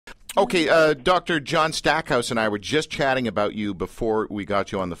Okay, Dr. John Stackhouse and I were just chatting about you before we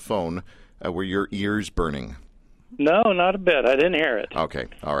got you on the phone. Were your ears burning? No, not a bit. I didn't hear it. Okay,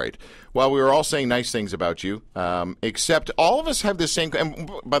 all right. Well, we were all saying nice things about you, except all of us have the same. And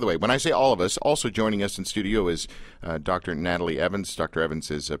by the way, when I say all of us, also joining us in studio is Dr. Natalie Evans. Dr. Evans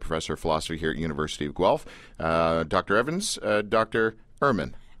is a professor of philosophy here at University of Guelph. Dr. Evans, Dr.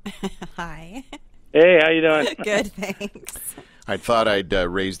 Ehrman. Hi. Hey, how you doing? Good, thanks. I thought I'd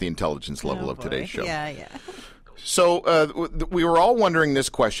raise the intelligence level of today's show. Yeah. So we were all wondering this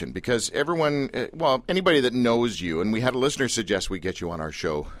question because everyone, anybody that knows you, and we had a listener suggest we get you on our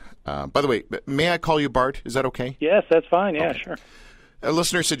show. By the way, may I call you Bart? Is that okay? Yes, that's fine. Yeah, okay. Sure. A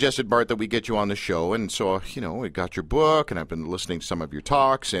listener suggested, Bart, that we get you on the show, and so, we got your book, and I've been listening to some of your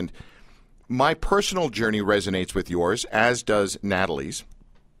talks, and my personal journey resonates with yours, as does Natalie's.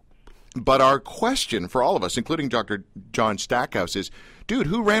 But our question for all of us, including Dr. John Stackhouse, is, dude,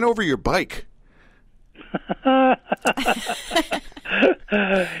 who ran over your bike? Yeah,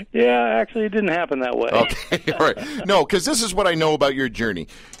 actually, it didn't happen that way. Okay, all right. No, because this is what I know about your journey.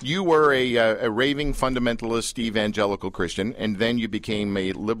 You were a raving fundamentalist evangelical Christian, and then you became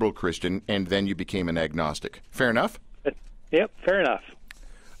a liberal Christian, and then you became an agnostic. Fair enough? Yep, fair enough.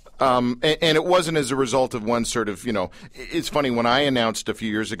 And it wasn't as a result of one sort of, it's funny, when I announced a few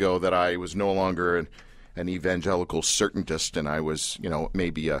years ago that I was no longer an evangelical certaintist, and I was,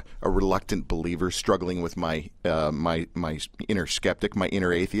 maybe a reluctant believer struggling with my inner skeptic, my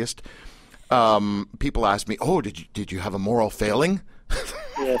inner atheist. People asked me, "Oh, did you have a moral failing?"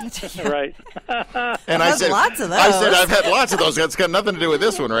 Yes, right. And I said, lots of those. I said, I've had lots of those. It's got nothing to do with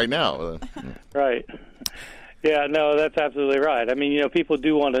this one right now. Right. Yeah, no, that's absolutely right. I mean, people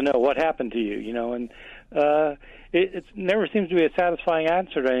do want to know what happened to you, and it never seems to be a satisfying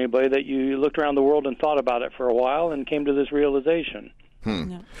answer to anybody that you looked around the world and thought about it for a while and came to this realization.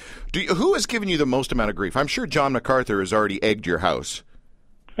 No. Who has given you the most amount of grief? I'm sure John MacArthur has already egged your house.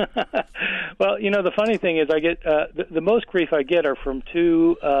 Well, the funny thing is I get the most grief I get are from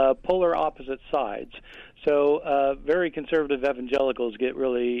two polar opposite sides. So very conservative evangelicals get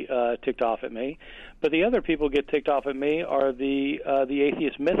really ticked off at me. But the other people get ticked off at me are the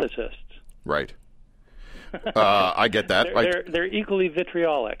atheist mythicists. Right. I get that. They're equally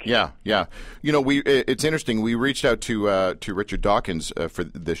vitriolic. Yeah. It's interesting. We reached out to Richard Dawkins for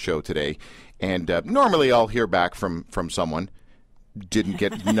this show today, and normally I'll hear back from someone. Didn't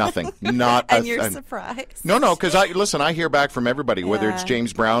get nothing. And you're surprised. No, because I hear back from everybody, whether it's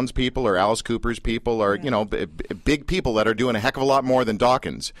James Brown's people or Alice Cooper's people or big people that are doing a heck of a lot more than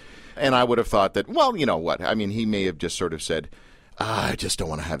Dawkins. And I would have thought that, well, you know what? I mean, he may have just sort of said, I just don't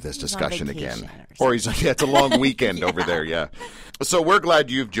want to have this discussion again. Or he's like, it's a long weekend over there, yeah. So we're glad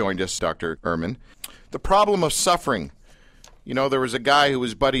you've joined us, Dr. Ehrman. The problem of suffering. There was a guy who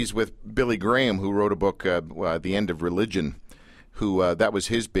was buddies with Billy Graham who wrote a book, The End of Religion, who that was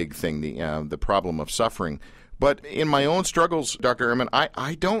his big thing, the problem of suffering. But in my own struggles, Dr. Ehrman,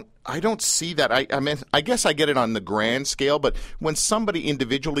 I don't see that. I mean, I guess I get it on the grand scale, but when somebody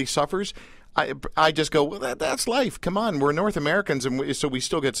individually suffers, I just go, well, that's life. Come on, we're North Americans, and so we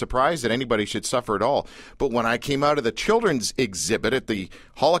still get surprised that anybody should suffer at all. But when I came out of the children's exhibit at the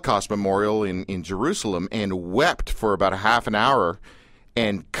Holocaust Memorial in Jerusalem and wept for about a half an hour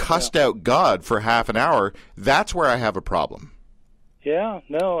and cussed out God for half an hour, that's where I have a problem. Yeah,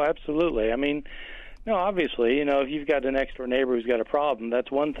 no, absolutely. I mean, no, obviously, if you've got a next-door neighbor who's got a problem,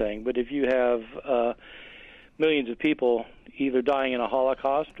 that's one thing. But if you have millions of people either dying in a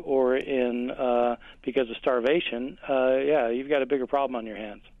Holocaust or because of starvation, you've got a bigger problem on your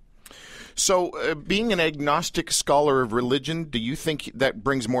hands. So being an agnostic scholar of religion, do you think that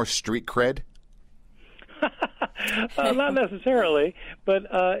brings more street cred? Not necessarily, but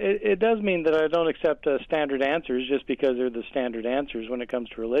it does mean that I don't accept standard answers just because they're the standard answers when it comes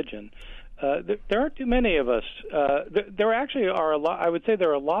to religion. There aren't too many of us. There actually are a lot. I would say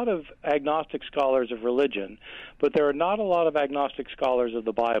there are a lot of agnostic scholars of religion, but there are not a lot of agnostic scholars of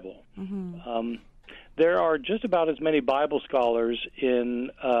the Bible. Mm-hmm. There are just about as many Bible scholars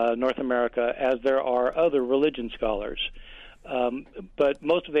in North America as there are other religion scholars. But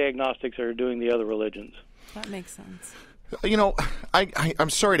most of the agnostics are doing the other religions. That makes sense. I'm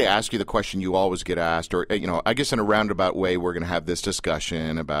sorry to ask you the question you always get asked, or, I guess in a roundabout way we're going to have this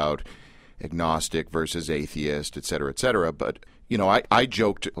discussion about agnostic versus atheist, et cetera, but, I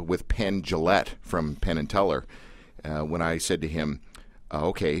joked with Penn Jillette from Penn and Teller when I said to him,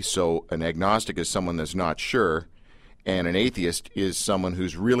 okay, so an agnostic is someone that's not sure, and an atheist is someone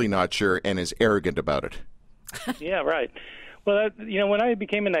who's really not sure and is arrogant about it. Yeah, right. Well, when I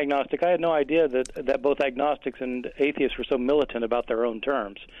became an agnostic, I had no idea that both agnostics and atheists were so militant about their own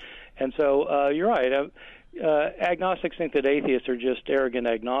terms. And so you're right. Agnostics think that atheists are just arrogant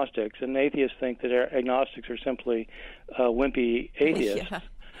agnostics, and atheists think that agnostics are simply wimpy atheists. Yeah.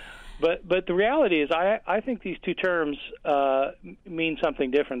 But the reality is, I think these two terms mean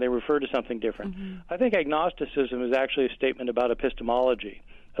something different. They refer to something different. Mm-hmm. I think agnosticism is actually a statement about epistemology,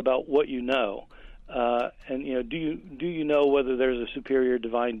 about what you know. And do you know whether there's a superior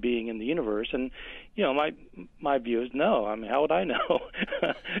divine being in the universe? And my view is no. I mean, how would I know?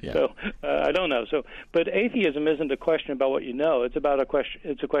 Yeah. So I don't know. So, but atheism isn't a question about what you know. It's about a question.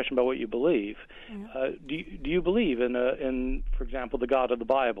 It's a question about what you believe. Yeah. Do you believe in, for example, the God of the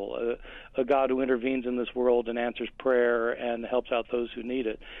Bible, a God who intervenes in this world and answers prayer and helps out those who need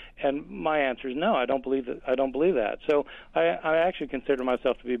it? And my answer is no. I don't believe that. I don't believe that. So I actually consider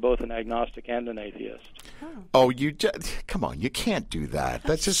myself to be both an agnostic and an atheist. Oh, come on! You can't do that.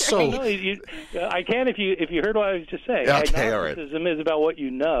 That's just so. No, I can if you heard what I was just saying. Okay, all right. Agnosticism is about what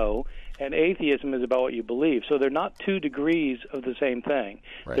you know, and atheism is about what you believe. So they're not two degrees of the same thing.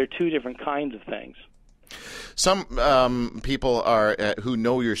 Right. They're two different kinds of things. Some people who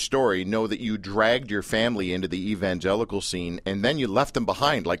know your story know that you dragged your family into the evangelical scene, and then you left them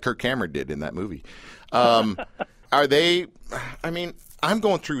behind, like Kirk Cameron did in that movie. Are they? I mean, I'm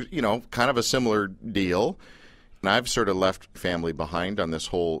going through, kind of a similar deal. And I've sort of left family behind on this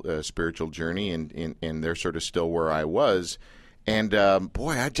whole spiritual journey, and they're sort of still where I was. And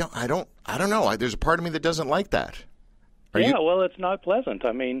boy, I don't know. There's a part of me that doesn't like that. Well, it's not pleasant.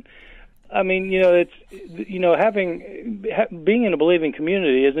 I mean, it's being in a believing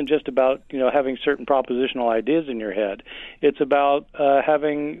community isn't just about having certain propositional ideas in your head. It's about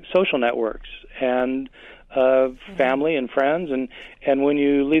having social networks and family and friends, and when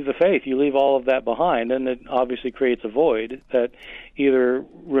you leave the faith, you leave all of that behind, and it obviously creates a void that either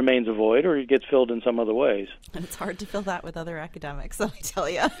remains a void or it gets filled in some other ways. And it's hard to fill that with other academics, let me tell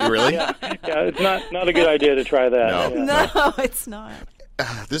you. Really? Yeah, it's not a good idea to try that. No, it's not.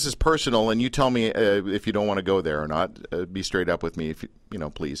 This is personal, and you tell me if you don't want to go there or not. Be straight up with me, if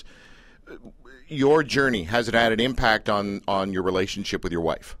please. Your journey, has it had an impact on your relationship with your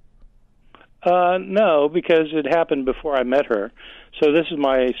wife? No, because it happened before I met her. So this is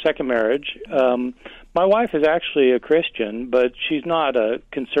my second marriage. My wife is actually a Christian, but she's not a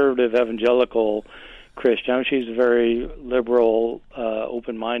conservative evangelical Christian. She's a very liberal,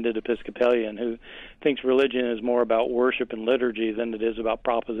 open-minded Episcopalian who thinks religion is more about worship and liturgy than it is about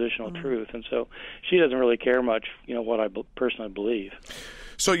propositional truth. And so she doesn't really care much, what I personally believe.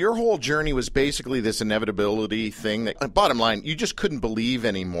 So your whole journey was basically this inevitability thing. That, bottom line, you just couldn't believe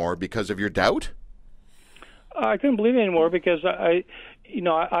anymore because of your doubt? I couldn't believe it anymore because I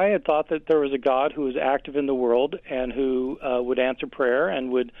had thought that there was a God who was active in the world and who would answer prayer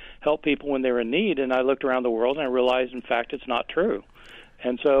and would help people when they were in need. And I looked around the world and I realized, in fact, it's not true.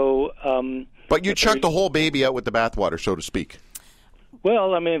 And so... but you chucked the whole baby out with the bathwater, so to speak.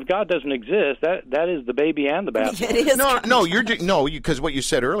 Well, I mean, if God doesn't exist, that is the baby and the bathwater. Because what you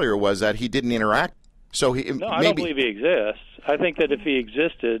said earlier was that he didn't interact. So I don't believe he exists. I think that if he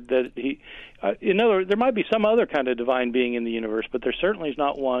existed, that he, there might be some other kind of divine being in the universe, but there certainly is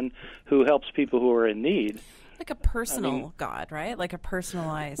not one who helps people who are in need. Like a personal God, right? Like a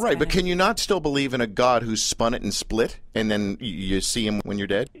personalized. Right, but can you not still believe in a God who spun it and split, and then you see him when you're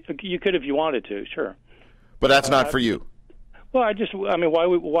dead? You could if you wanted to, sure. But that's not for you. Well,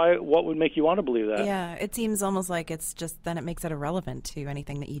 what would make you want to believe that? Yeah, it seems almost like it's just, then it makes it irrelevant to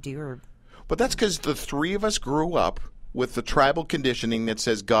anything that you do. But that's because the three of us grew up with the tribal conditioning that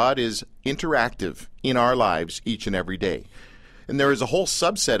says God is interactive in our lives each and every day. And there is a whole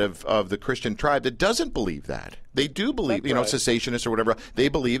subset of the Christian tribe that doesn't believe that. They do believe, cessationists or whatever. They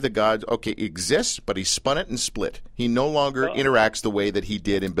believe that God, exists, but he spun it and split. He no longer interacts the way that he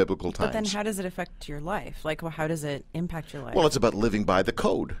did in biblical times. But then how does it affect your life? Like, how does it impact your life? Well, it's about living by the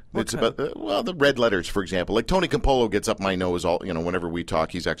code. About, the red letters, for example. Like Tony Campolo gets up my nose whenever we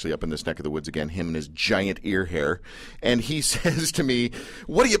talk. He's actually up in this neck of the woods again, him and his giant ear hair. And he says to me,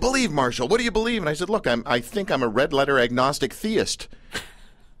 "What do you believe, Marshall? What do you believe?" And I said, "Look, I think I'm a red letter agnostic theist."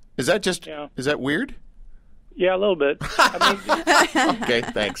 Is that is that weird? Yeah, a little bit. Okay,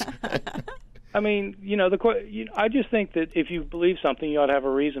 thanks. I mean, I just think that if you believe something, you ought to have a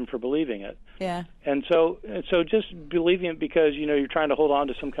reason for believing it. Yeah. And so just believing it because you're trying to hold on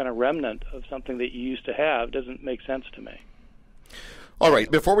to some kind of remnant of something that you used to have doesn't make sense to me. All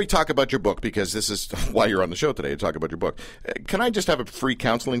right, before we talk about your book, because this is why you're on the show today, to talk about your book, can I just have a free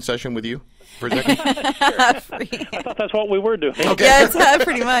counseling session with you for a second? Free. I thought that's what we were doing. Okay. Yes,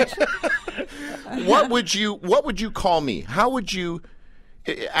 pretty much. What would you call me? How would you,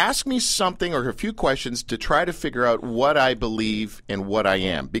 Ask me something or a few questions to try to figure out what I believe and what I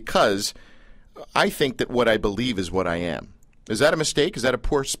am, because I think that what I believe is what I am. Is that a mistake? Is that a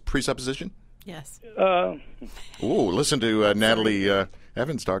poor presupposition? Yes. Listen to Natalie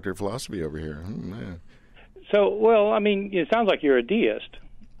Evans, Doctor of Philosophy over here. So, well, I mean, it sounds like you're a deist.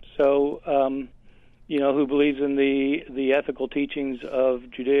 So, who believes in the ethical teachings of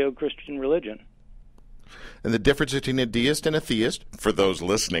Judeo-Christian religion. And the difference between a deist and a theist, for those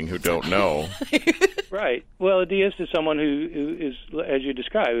listening who don't know. Right. Well, a deist is someone who is, as you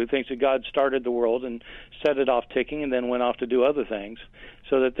described, who thinks that God started the world and set it off ticking and then went off to do other things,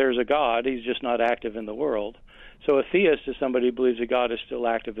 so that there's a God, he's just not active in the world. So a theist is somebody who believes that God is still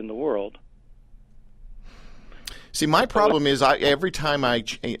active in the world. See, my problem is every time I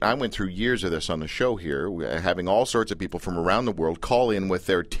went through years of this on the show here, having all sorts of people from around the world call in with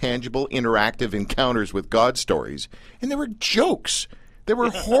their tangible, interactive encounters with God stories, and they were jokes. They were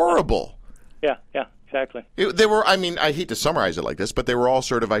horrible. Yeah, exactly. They were, I mean, I hate to summarize it like this, but they were all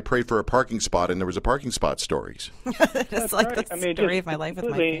sort of, I prayed for a parking spot, and there was a parking spot stories. It's like right. The story of my life with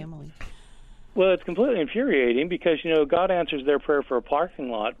my family. Well, it's completely infuriating because, God answers their prayer for a parking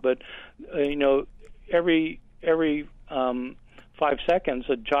lot, but, every 5 seconds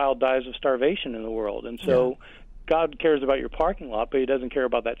a child dies of starvation in the world, and so God cares about your parking lot, but he doesn't care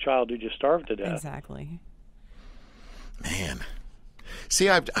about that child who just starved to death. Exactly. Man. See,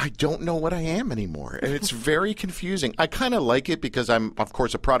 I don't know what I am anymore, and it's very confusing. I kind of like it because I'm, of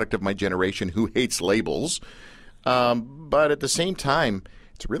course, a product of my generation who hates labels, but at the same time,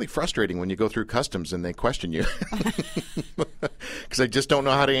 it's really frustrating when you go through customs and they question you because I just don't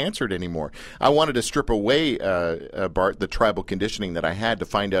know how to answer it anymore. I wanted to strip away, Bart, the tribal conditioning that I had to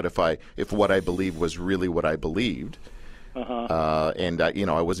find out if what I believed was really what I believed. And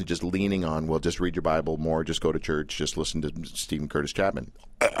I wasn't just leaning on, well, just read your Bible more, just go to church, just listen to Stephen Curtis Chapman.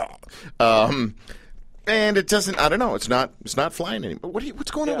 And it doesn't. I don't know. It's not flying anymore. What's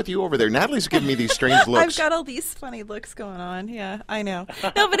going on with you over there? Natalie's giving me these strange looks. I've got all these funny looks going on. Yeah, I know.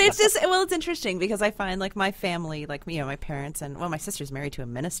 No, but it's just it's interesting because I find like my family, like my parents, and my sister's married to a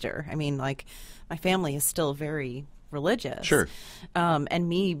minister. I mean, like my family is still very religious. Sure. And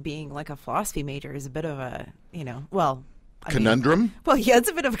me being like a philosophy major is a bit of a conundrum? It's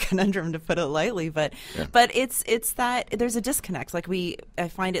a bit of a conundrum to put it lightly, but it's that there's a disconnect. Like I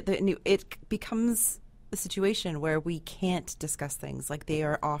find it becomes a situation where we can't discuss things like they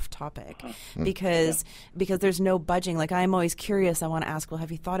are off topic because there's no budging. Like I'm always curious. I want to ask, well,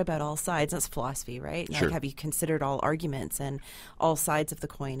 have you thought about all sides? That's philosophy, right? Sure. Like, have you considered all arguments and all sides of the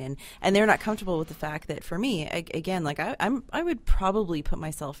coin? And they're not comfortable with the fact that for me, again, like I would probably put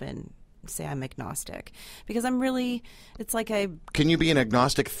myself in. Say I'm agnostic because I'm really. It's like Can you be an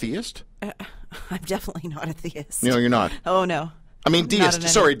agnostic theist? I'm definitely not a theist. No, you're not. Oh no. I mean, deist.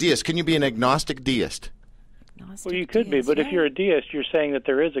 Sorry, deist. Can you be an agnostic deist? Well, you could be, but if you're a deist, you're saying that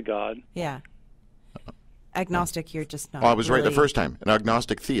there is a God. Yeah. Agnostic, you're just not. Oh, I was right the first time. An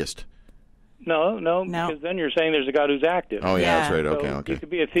agnostic theist. No, because then you're saying there's a God who's active. Oh, yeah, that's right. Okay. You could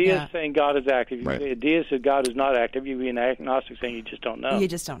be a theist saying God is active. You could be a deist saying God is not active. You could be an agnostic saying you just don't know. You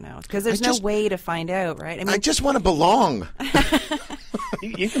just don't know because there's no way to find out, right? I mean, I just want to belong.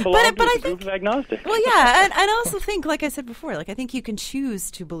 You can belong to a group of agnostics. Well, yeah, and I also think, like I said before, like I think you can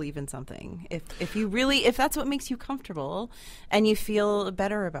choose to believe in something if that's what makes you comfortable and you feel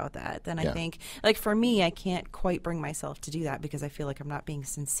better about that. Then I think, like for me, I can't quite bring myself to do that because I feel like I'm not being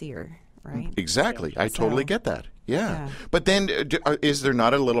sincere. Right? Exactly. I totally get that. Yeah. But then is there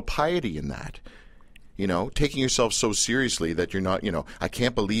not a little piety in that? Taking yourself so seriously that you're not, I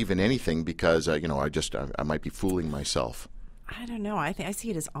can't believe in anything because, I might be fooling myself. I don't know. I see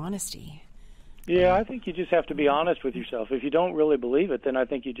it as honesty. Yeah, I think you just have to be honest with yourself. If you don't really believe it, then I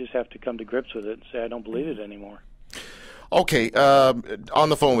think you just have to come to grips with it and say, I don't believe it anymore. Okay, on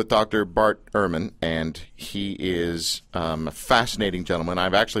the phone with Dr. Bart Ehrman, and he is a fascinating gentleman.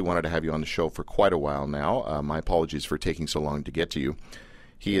 I've actually wanted to have you on the show for quite a while now. My apologies for taking so long to get to you.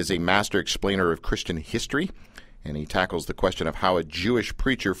 He is a master explainer of Christian history, and he tackles the question of how a Jewish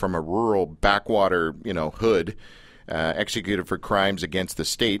preacher from a rural backwater, hood, executed for crimes against the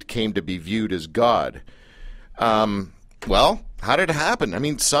state, came to be viewed as God. Well, how did it happen? I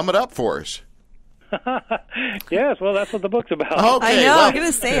mean, sum it up for us. Yes, well, that's what the book's about. Okay, I know. I'm going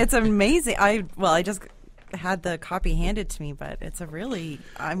to say it's amazing. I just had the copy handed to me, but it's a really.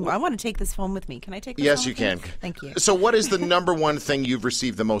 I want to take this home with me. Can I take this? Yes, you can. Thank you. So, what is the number one thing you've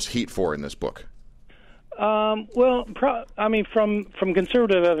received the most heat for in this book? From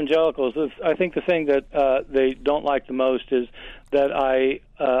conservative evangelicals, I think the thing that they don't like the most is that I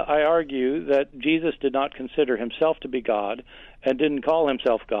argue that Jesus did not consider himself to be God, and didn't call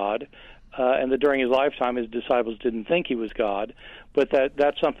himself God, and that during his lifetime his disciples didn't think he was God, but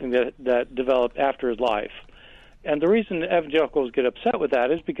that's something that developed after his life. And the reason evangelicals get upset with that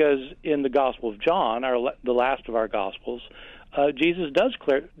is because in the Gospel of John, the last of our Gospels, Jesus does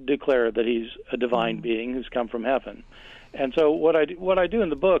declare that he's a divine being who's come from heaven. And so what I do in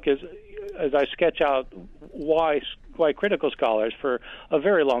the book is I sketch out why critical scholars for a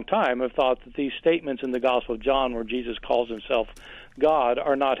very long time have thought that these statements in the Gospel of John where Jesus calls himself God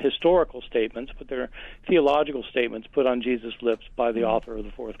are not historical statements, but they're theological statements put on Jesus' lips by the author of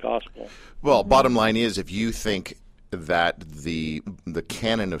the fourth Gospel. Well, bottom line is, if you think that the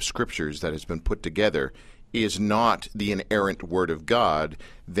canon of scriptures that has been put together is not the inerrant word of God,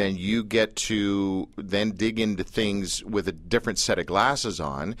 then you get to then dig into things with a different set of glasses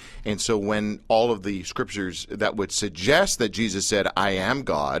on. And so when all of the scriptures that would suggest that Jesus said, I am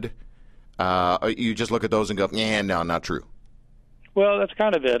God, you just look at those and go, no, not true. Well, that's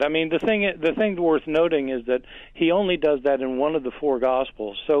kind of it. I mean, the thing worth noting is that he only does that in one of the four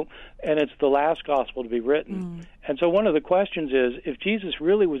Gospels. So, and it's the last Gospel to be written. And so one of the questions is, if Jesus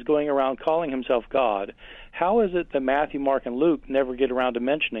really was going around calling himself God, how is it that Matthew, Mark, and Luke never get around to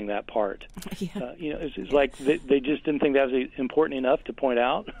mentioning that part? Yeah. It's like they just didn't think that was important enough to point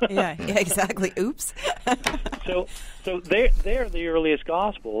out. yeah, exactly. Oops. So they're the earliest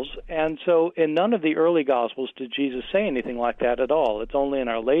Gospels, and so in none of the early Gospels did Jesus say anything like that at all. It's only in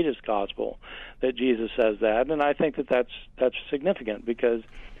our latest Gospel that Jesus says that, and I think that that's significant because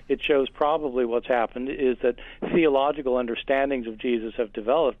it shows probably what's happened is that theological understandings of Jesus have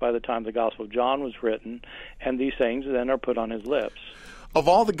developed by the time the Gospel of John was written, and these things then are put on his lips. Of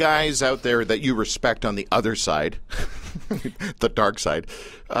all the guys out there that you respect on the other side, the dark side,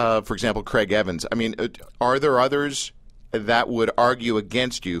 for example, Craig Evans, I mean, are there others that would argue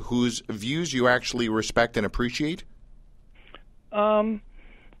against you whose views you actually respect and appreciate?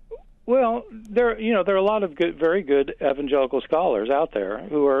 Well, there are a lot of very good evangelical scholars out there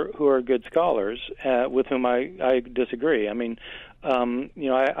who are good scholars with whom I disagree. I mean,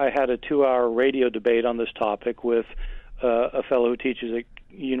 I had a 2-hour radio debate on this topic with a fellow who teaches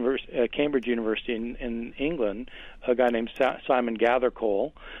at Cambridge University in England, a guy named Simon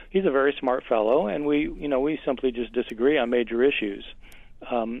Gathercole. He's a very smart fellow, and we simply just disagree on major issues.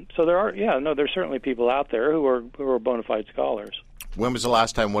 So there's certainly people out there who are bona fide scholars. When was the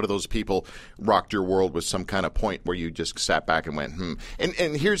last time one of those people rocked your world with some kind of point where you just sat back and went,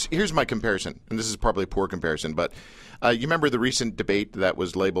 And here's my comparison, and this is probably a poor comparison, but you remember the recent debate that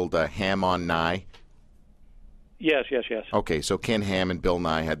was labeled Ham on Nye? Yes. Okay, so Ken Ham and Bill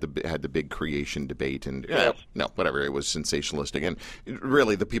Nye had the big creation debate, and whatever, it was sensationalistic, and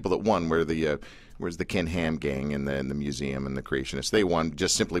really the people that won were the Ken Ham gang and the museum and the creationists. They won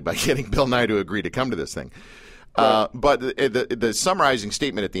just simply by getting Bill Nye to agree to come to this thing. Right. But the summarizing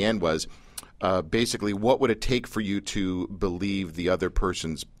statement at the end was basically, what would it take for you to believe the other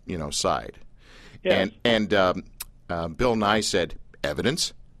person's side? Yes. And Bill Nye said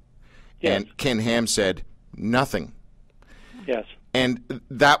evidence, yes. And Ken Ham said nothing. Yes. And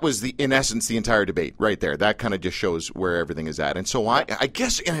that was in essence the entire debate right there. That kind of just shows where everything is at. And so I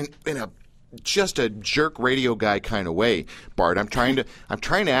guess in a just a jerk radio guy kind of way, Bart, I'm trying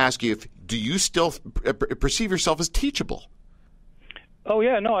to ask you, do you still perceive yourself as teachable? Oh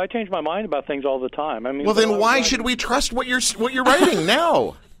yeah, no, I change my mind about things all the time. I mean, well, then why should we trust what you're writing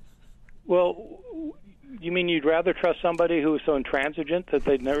now? Well, you mean you'd rather trust somebody who is so intransigent that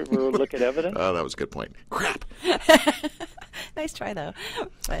they'd never look at evidence? Oh, that was a good point. Crap. Nice try, though.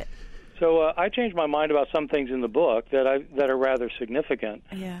 But so I changed my mind about some things in the book that are rather significant.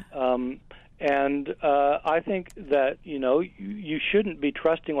 Yeah. And I think that, you shouldn't be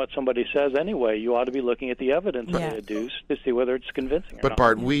trusting what somebody says anyway. You ought to be looking at the evidence they adduce to see whether it's convincing or not. But,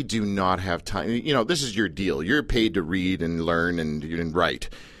 Bart, we do not have time. This is your deal. You're paid to read and learn and write.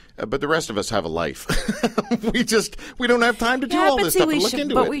 But the rest of us have a life. we don't have time to do all this stuff and look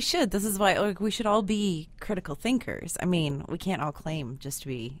into it. But we should. This is why we should all be critical thinkers. I mean, we can't all claim just to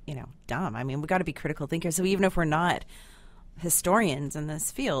be, dumb. I mean, we got to be critical thinkers. So even if we're not historians in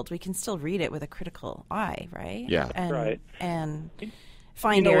this field, we can still read it with a critical eye, right? Yeah. And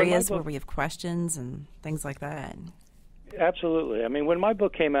find areas where we have questions and things like that. Absolutely. I mean, when my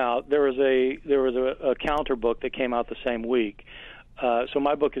book came out, there was a counter book that came out the same week. So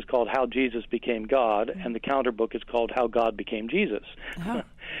my book is called How Jesus Became God, and the counter book is called How God Became Jesus. Oh.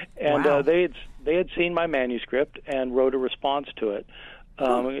 And wow. They had seen my manuscript and wrote a response to it.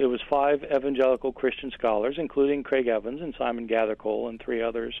 It was 5 evangelical Christian scholars, including Craig Evans and Simon Gathercole and 3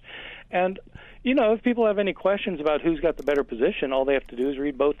 others. And, if people have any questions about who's got the better position, all they have to do is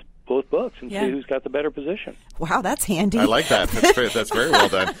read both both books and see who's got the better position. Wow, that's handy. I like that. That's very well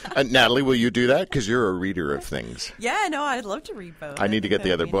done. Natalie, will you do that? Because you're a reader of things. Yeah, no, I'd love to read both. I need to get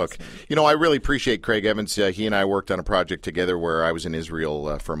the other book. You know, I really appreciate Craig Evans. He and I worked on a project together where I was in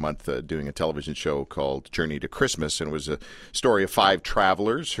Israel for a month doing a television show called Journey to Christmas, and it was a story of 5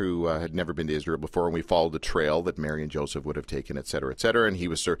 travelers who had never been to Israel before, and we followed the trail that Mary and Joseph would have taken, et cetera, and he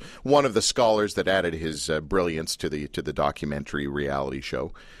was one of the scholars that added his brilliance to the documentary reality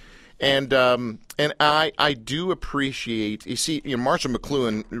show. And I do appreciate, you see, Marshall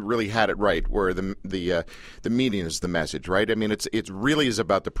McLuhan really had it right, where the meaning is the message, right? I mean, it really is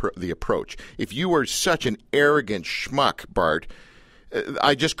about the approach. If you were such an arrogant schmuck, Bart,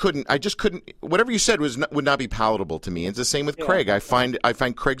 I just couldn't. Whatever you said would not be palatable to me. It's the same with Craig. I find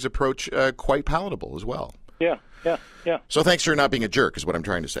Craig's approach quite palatable as well. Yeah. So thanks for not being a jerk, is what I'm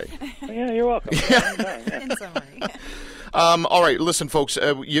trying to say. Yeah, you're welcome. In summary. All right, listen, folks,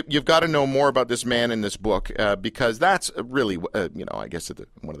 you've got to know more about this man in this book because that's really, I guess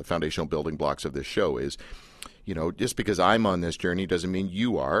one of the foundational building blocks of this show is, just because I'm on this journey doesn't mean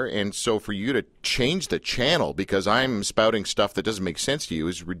you are. And so for you to change the channel because I'm spouting stuff that doesn't make sense to you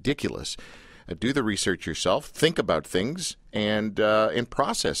is ridiculous. Do the research yourself, think about things, and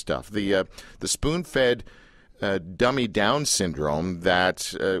process stuff. The spoon-fed dummy down syndrome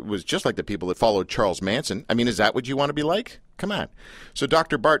that was just like the people that followed Charles Manson. I mean, is that what you want to be like? Come on. So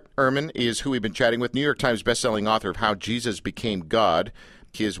Dr. Bart Ehrman is who we've been chatting with, New York Times bestselling author of How Jesus Became God.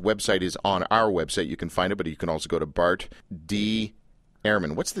 His website is on our website. You can find it, but you can also go to Bart D.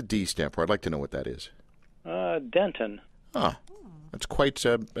 Ehrman. What's the D stand for? I'd like to know what that is. Denton. Oh, that's quite,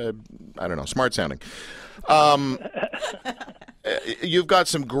 smart sounding. You've got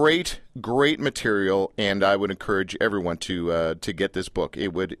some great material, and I would encourage everyone to get this book.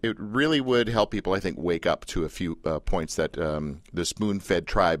 It really would help people, I think, wake up to a few points that the spoon-fed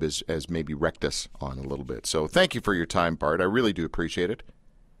tribe has maybe wrecked us on a little bit. So thank you for your time, Bart. I really do appreciate it.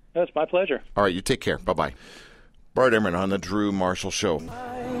 That's my pleasure. All right, you take care. Bye-bye. Bart Ehrman on the Drew Marshall Show.